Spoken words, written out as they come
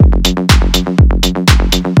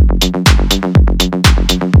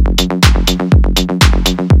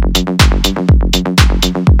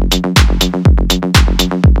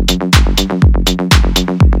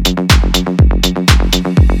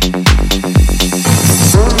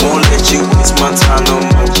my time no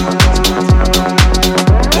more.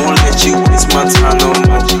 Won't let you waste my time no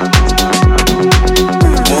more.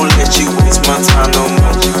 Won't let you waste my time no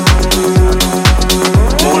more.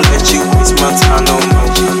 Won't let you waste my time no more.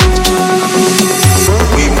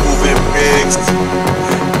 We moving bricks.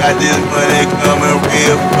 Got this money coming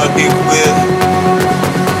real fucking quick.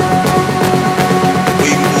 We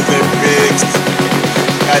moving bricks.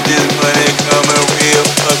 Got this money coming real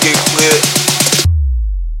fucking quick.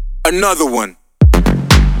 Another one.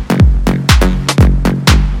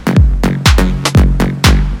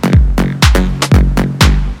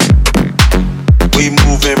 We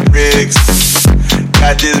moving bricks.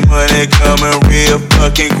 Got this money coming real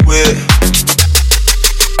fucking quick.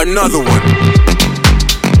 Another one.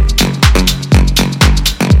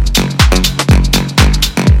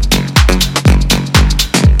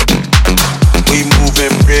 We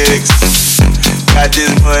moving bricks. Got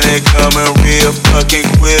this money coming real fucking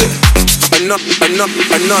quick.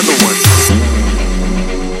 Another one.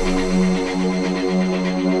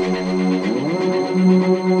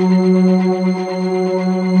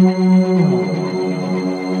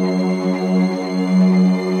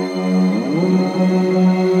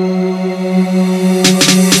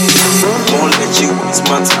 Won't let you waste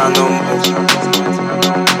my time no more.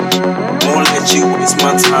 Won't let you waste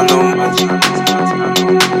my time no more.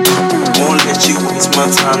 Won't let you waste my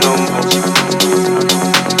time no more.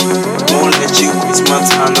 Won't let you waste my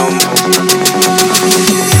time no more.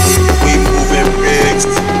 We moving bricks.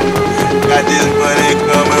 Got this money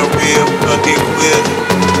coming real fucking quick.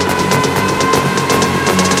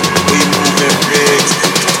 We moving bricks.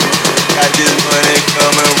 Got this money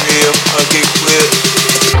coming real fucking quick.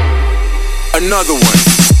 Another one.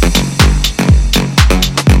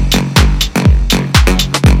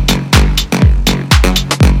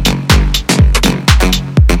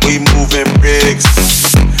 We moving bricks.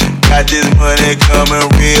 Got this money coming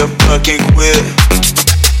real fucking quick.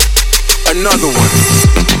 Another one.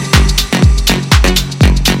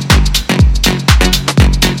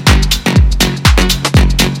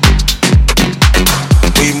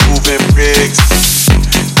 We moving bricks.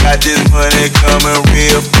 Got this money coming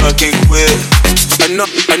real fucking quick.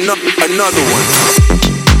 Another one.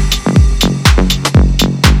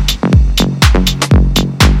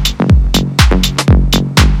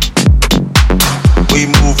 We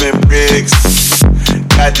moving bricks.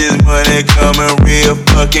 Got this money coming real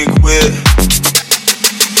fucking quick.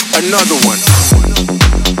 Another one.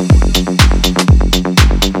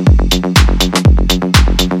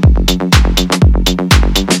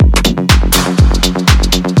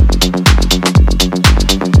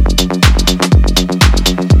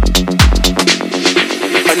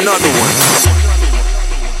 Another one.